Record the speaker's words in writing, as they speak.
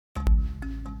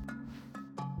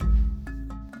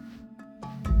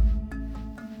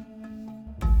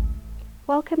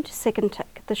Welcome to Second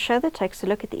Take, the show that takes a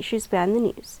look at the issues behind the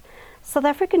news. South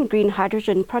African green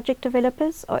hydrogen project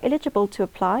developers are eligible to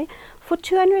apply for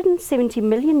 €270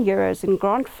 million in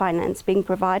grant finance being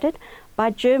provided by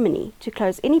Germany to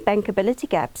close any bankability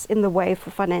gaps in the way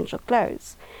for financial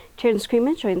close. Terence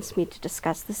Creamer joins me to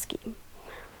discuss the scheme.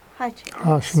 Hi, Terence.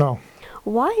 Hi, Chanel.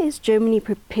 Why is Germany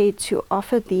prepared to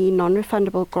offer the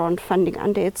non-refundable grant funding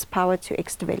under its Power to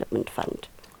X development fund?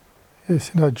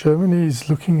 Yes, Germany is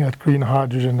looking at green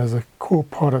hydrogen as a core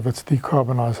part of its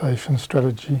decarbonisation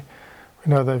strategy.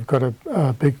 We know they've got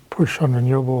a big push on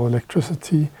renewable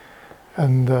electricity,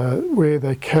 and where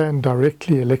they can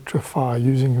directly electrify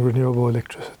using renewable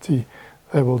electricity,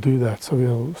 they will do that. So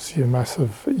we'll see a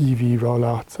massive EV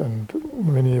rollout, and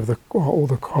all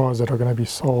the cars that are going to be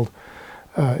sold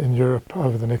in Europe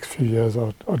over the next few years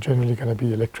are generally going to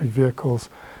be electric vehicles,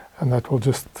 and that will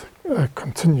just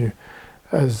continue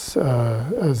as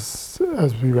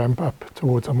we ramp up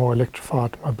towards a more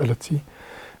electrified mobility.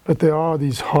 But there are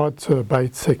these hard to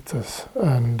abate sectors,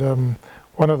 and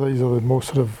one of these are the more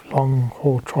sort of long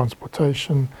haul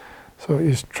transportation. So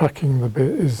is trucking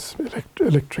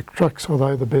electric trucks, are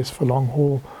they the best for long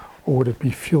haul, or would it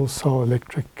be fuel cell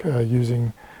electric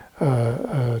using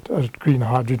green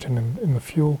hydrogen in the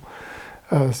fuel?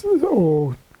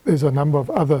 Or there's a number of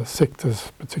other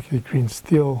sectors, particularly green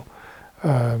steel,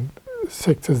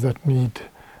 sectors that need,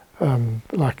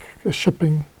 like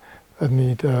shipping, that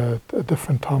need a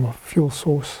different type of fuel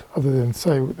source, other than,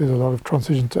 say, there's a lot of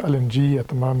transition to LNG at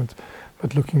the moment,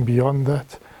 but looking beyond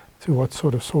that to what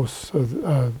sort of source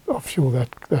of fuel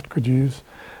that could use.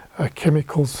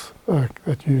 Chemicals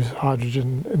that use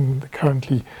hydrogen in the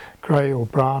currently grey or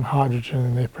brown hydrogen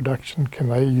in their production, can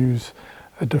they use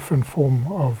a different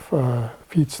form of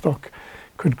feedstock?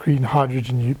 Could green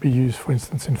hydrogen be used, for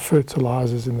instance, in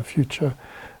fertilizers in the future,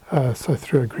 so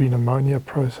through a green ammonia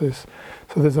process?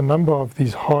 So there's a number of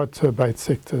these hard-to-abate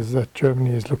sectors that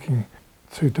Germany is looking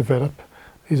to develop.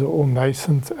 These are all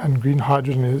nascent, and green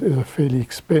hydrogen is a fairly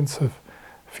expensive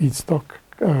feedstock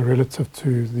relative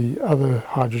to the other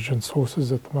hydrogen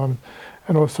sources at the moment,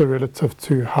 and also relative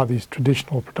to how these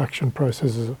traditional production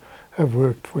processes have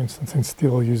worked, for instance, in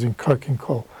steel using coking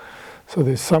coal. So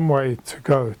there's some way to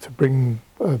go to bring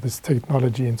this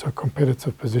technology into a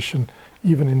competitive position,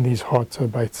 even in these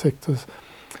hard-to-abate sectors.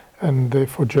 And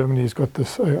therefore, Germany has got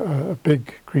this a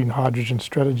big green hydrogen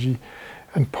strategy.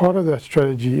 And part of that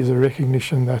strategy is a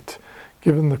recognition that,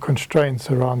 given the constraints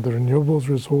around the renewables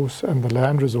resource and the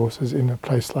land resources in a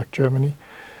place like Germany,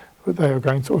 they are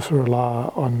going to also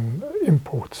rely on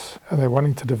imports. And they're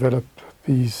wanting to develop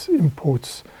these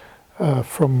imports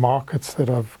from markets that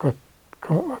have got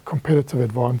a competitive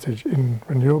advantage in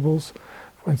renewables,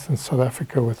 for instance, South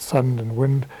Africa with sun and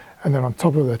wind, and then on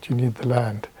top of that you need the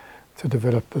land to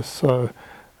develop this. So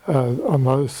on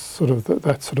those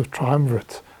that sort of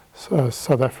triumvirate,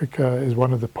 South Africa is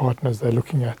one of the partners they're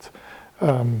looking at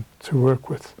to work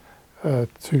with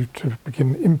to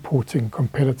begin importing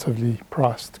competitively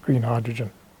priced green hydrogen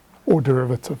or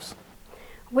derivatives.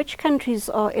 Which countries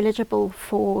are eligible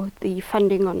for the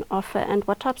funding on offer, and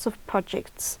what types of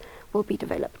projects will be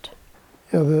developed?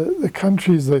 Yeah, the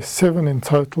countries, there's 7 in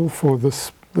total for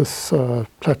this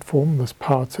platform, this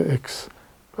Power to X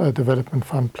development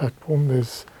fund platform.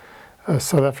 There's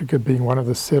South Africa being one of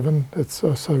the 7. It's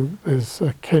also, there's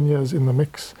Kenya's in the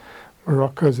mix,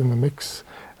 Morocco's in the mix,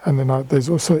 and then there's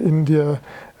also India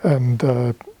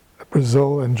and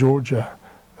Brazil and Georgia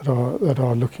that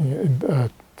are looking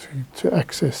to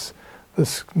access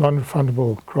this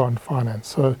non-refundable grant finance.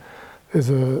 So there's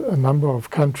a number of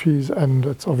countries, and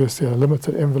it's obviously a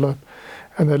limited envelope,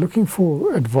 and they're looking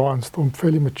for advanced or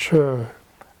fairly mature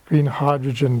green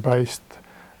hydrogen-based,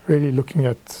 really looking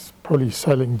at probably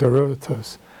selling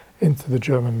derivatives into the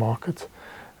German market,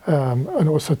 and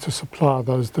also to supply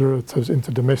those derivatives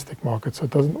into domestic markets. So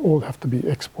it doesn't all have to be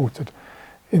exported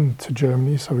into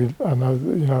Germany. So I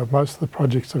know most of the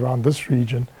projects around this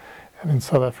region and in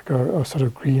South Africa are sort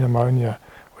of green ammonia,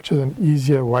 which is an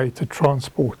easier way to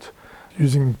transport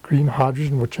using green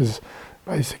hydrogen, which is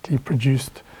basically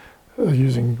produced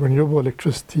using renewable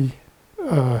electricity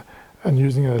and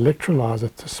using an electrolyzer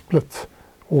to split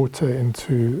water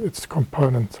into its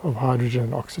component of hydrogen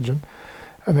and oxygen,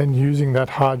 and then using that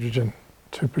hydrogen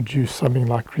to produce something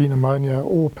like green ammonia,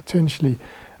 or potentially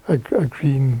a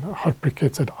green hot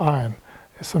briquetted iron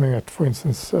is something that, for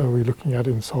instance, we're looking at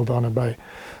in Saldanha Bay.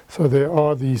 So there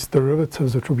are these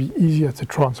derivatives that will be easier to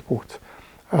transport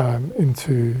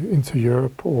into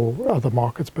Europe or other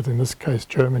markets, but in this case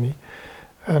Germany.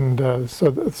 And so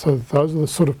those are the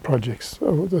sort of projects,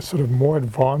 the sort of more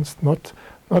advanced, not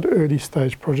not early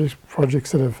stage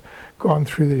projects that have gone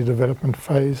through the development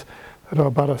phase, that are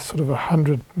about a sort of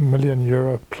 €100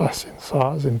 million plus in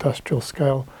size, industrial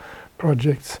scale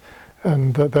projects,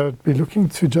 and they'd be looking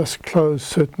to just close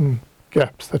certain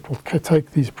gaps that will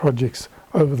take these projects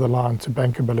over the line to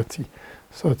bankability,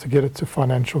 so to get it to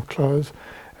financial close.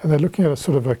 And they're looking at a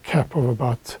sort of a cap of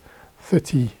about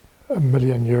 €30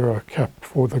 million cap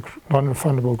for the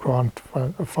non-refundable grant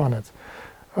finance.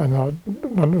 And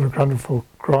non-refundable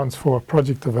grants for a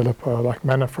project developer are like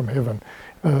manna from heaven.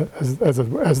 As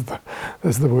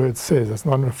the word says, it's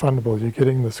non-refundable. You're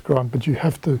getting this grant, but you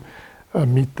have to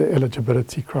meet the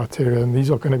eligibility criteria. And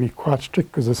these are going to be quite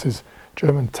strict because this is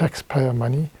German taxpayer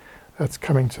money that's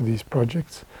coming to these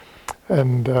projects.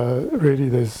 And really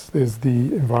there's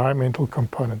the environmental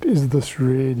component. Is this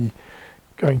really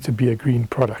going to be a green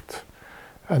product?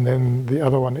 And then the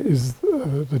other one is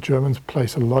the Germans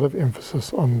place a lot of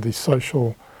emphasis on the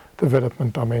social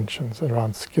development dimensions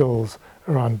around skills,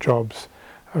 around jobs,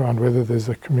 around whether there's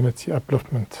a community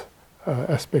upliftment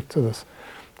aspect to this.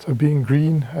 So being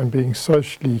green and being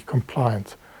socially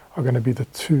compliant are going to be the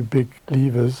two big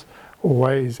levers or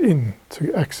ways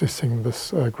into accessing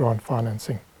this grant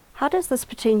financing. How does this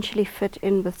potentially fit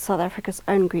in with South Africa's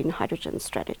own green hydrogen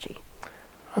strategy?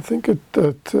 I think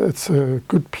it's a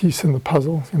good piece in the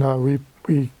puzzle. You know,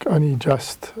 we only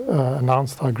just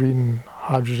announced our green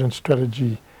hydrogen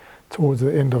strategy towards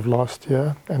the end of last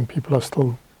year, and people are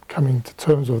still coming to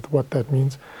terms with what that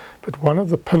means. But one of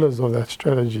the pillars of that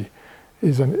strategy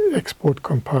is an export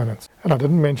component. And I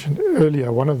didn't mention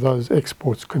earlier, one of those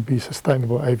exports could be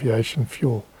sustainable aviation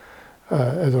fuel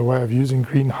as a way of using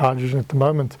green hydrogen. At the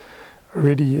moment,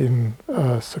 already in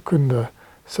Secunda,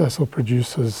 Sasol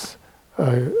produces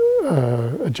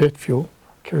a jet fuel,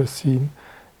 kerosene,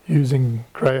 using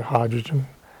grey hydrogen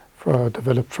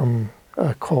developed from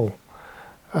coal.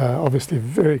 Obviously a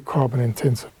very carbon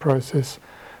intensive process,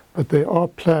 but there are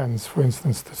plans, for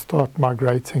instance, to start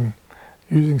migrating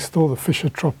using still the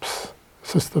Fischer-Tropsch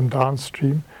system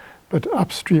downstream, but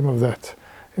upstream of that,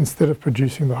 instead of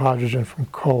producing the hydrogen from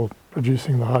coal,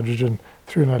 producing the hydrogen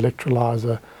through an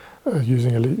electrolyzer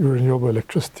using renewable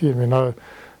electricity. And we know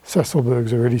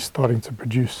Sasolburg's already starting to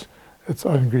produce its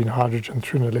own green hydrogen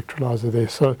through an electrolyzer there.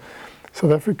 So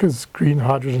South Africa's green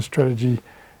hydrogen strategy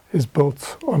is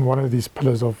built on one of these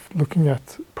pillars of looking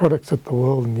at products that the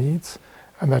world needs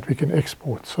and that we can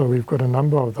export. So we've got a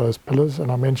number of those pillars,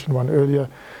 and I mentioned one earlier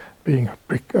being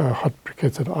hot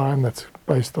briquetted iron that's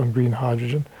based on green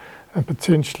hydrogen, and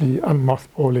potentially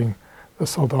unmothballing the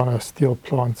Saldanha steel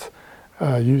plant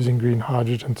using green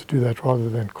hydrogen to do that rather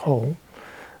than coal.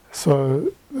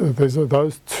 So there's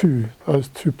those two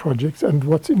projects. And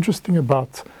what's interesting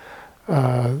about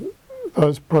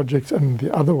those projects and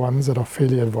the other ones that are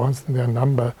fairly advanced in their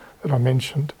number that I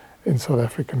mentioned in South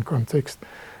African context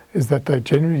is that they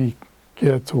generally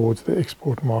gear towards the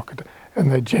export market,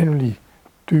 and they generally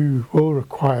will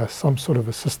require some sort of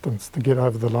assistance to get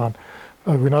over the line.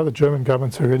 We know the German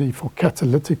government's already for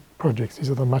catalytic projects. These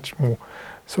are the much more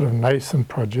sort of nascent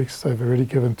projects. They've already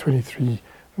given €23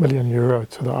 million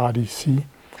to the RDC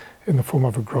in the form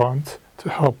of a grant to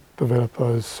help develop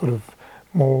those sort of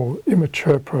more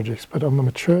immature projects. But on the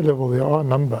mature level, there are a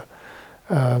number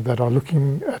that are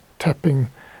looking at tapping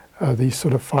these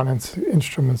sort of finance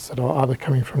instruments that are either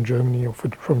coming from Germany or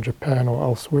from Japan or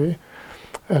elsewhere.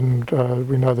 And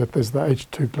we know that there's the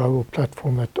H2 Global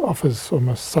platform that offers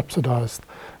almost subsidized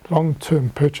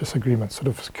long-term purchase agreements, sort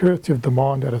of security of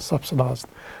demand at a subsidized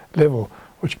level,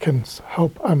 which can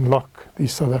help unlock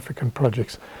these South African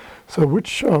projects. So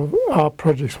which of our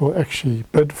projects will actually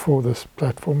bid for this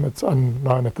platform? It's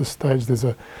unknown at this stage. There's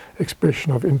an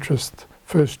expression of interest,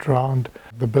 first round.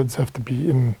 The bids have to be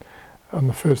in on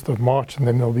the 1st of March, and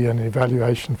then there'll be an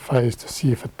evaluation phase to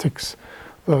see if it ticks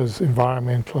those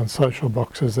environmental and social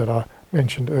boxes that I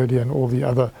mentioned earlier and all the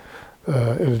other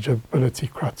eligibility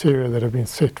criteria that have been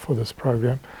set for this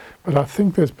program. But I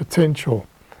think there's potential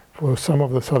for some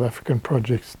of the South African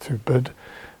projects to bid.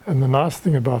 And the nice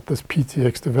thing about this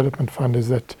PTX Development Fund is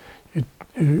that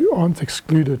you aren't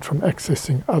excluded from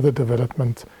accessing other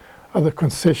development, other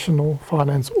concessional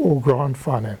finance or grant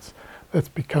finance that's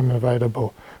become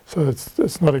available. So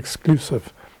it's not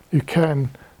exclusive. You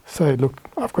can say, look,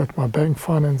 I've got my bank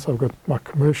finance, I've got my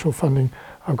commercial funding,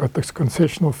 I've got this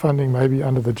concessional funding, maybe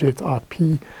under the JET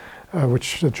IP,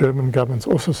 which the German government's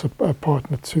also a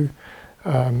partner to.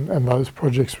 And those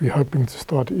projects we're hoping to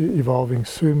start evolving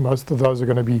soon. Most of those are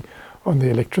going to be on the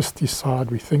electricity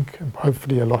side, we think, and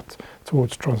hopefully a lot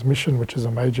towards transmission, which is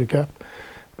a major gap.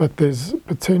 But there's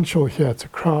potential here to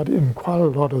crowd in quite a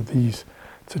lot of these,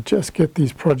 to just get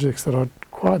these projects that are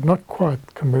not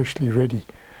quite commercially ready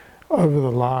over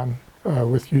the line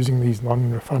with using these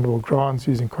non-refundable grants,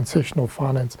 using concessional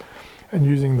finance, and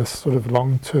using this sort of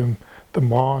long-term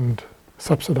demand,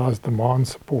 subsidised demand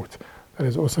support that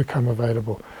has also come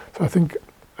available. So I think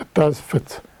it does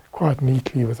fit quite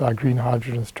neatly with our green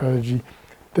hydrogen strategy,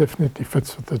 definitely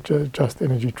fits with the Just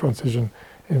Energy Transition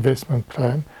Investment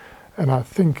Plan. And I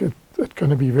think it's going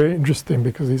to be very interesting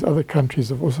because these other countries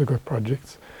have also got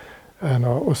projects and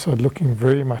are also looking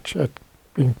very much at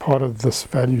being part of this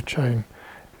value chain,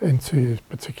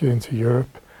 particularly into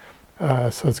Europe.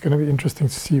 So it's going to be interesting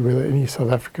to see whether any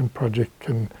South African project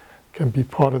can be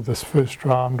part of this first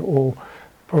round, or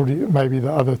probably maybe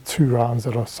the other 2 rounds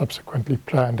that are subsequently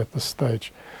planned at this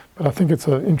stage. But I think it's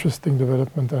an interesting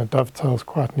development and it dovetails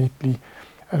quite neatly,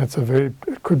 and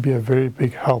it could be a very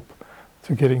big help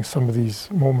to getting some of these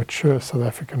more mature South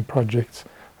African projects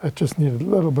that just need a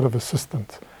little bit of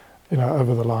assistance,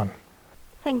 over the line.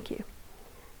 Thank you.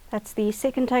 That's the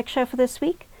Second Take show for this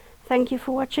week. Thank you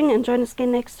for watching, and join us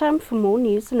again next time for more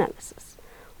news analysis.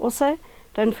 Also,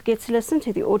 don't forget to listen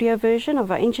to the audio version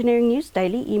of our Engineering News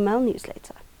Daily email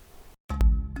newsletter.